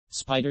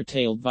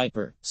Spider-tailed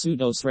viper,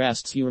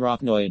 Pseudocerastes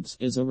urarachnoides,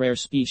 is a rare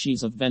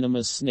species of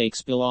venomous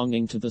snakes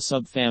belonging to the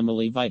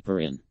subfamily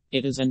Viperinae.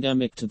 It is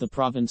endemic to the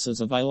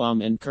provinces of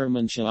Ilam and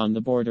Kermanshah on the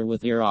border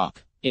with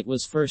Iraq. It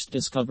was first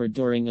discovered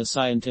during a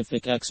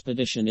scientific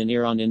expedition in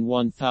Iran in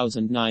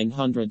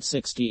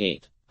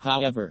 1968.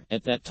 However,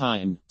 at that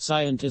time,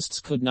 scientists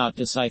could not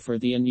decipher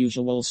the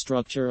unusual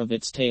structure of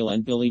its tail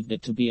and believed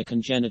it to be a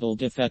congenital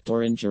defect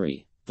or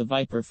injury. The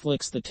viper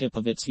flicks the tip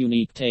of its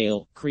unique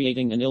tail,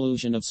 creating an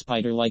illusion of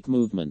spider-like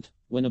movement.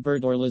 When a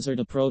bird or lizard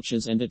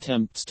approaches and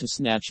attempts to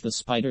snatch the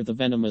spider, the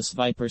venomous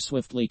viper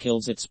swiftly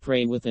kills its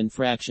prey within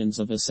fractions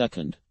of a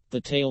second.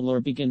 The tail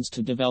lure begins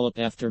to develop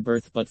after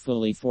birth but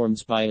fully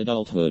forms by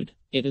adulthood.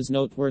 It is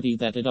noteworthy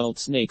that adult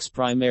snakes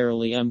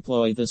primarily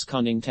employ this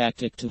cunning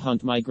tactic to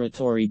hunt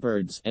migratory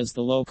birds, as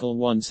the local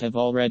ones have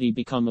already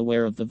become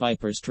aware of the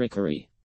viper's trickery.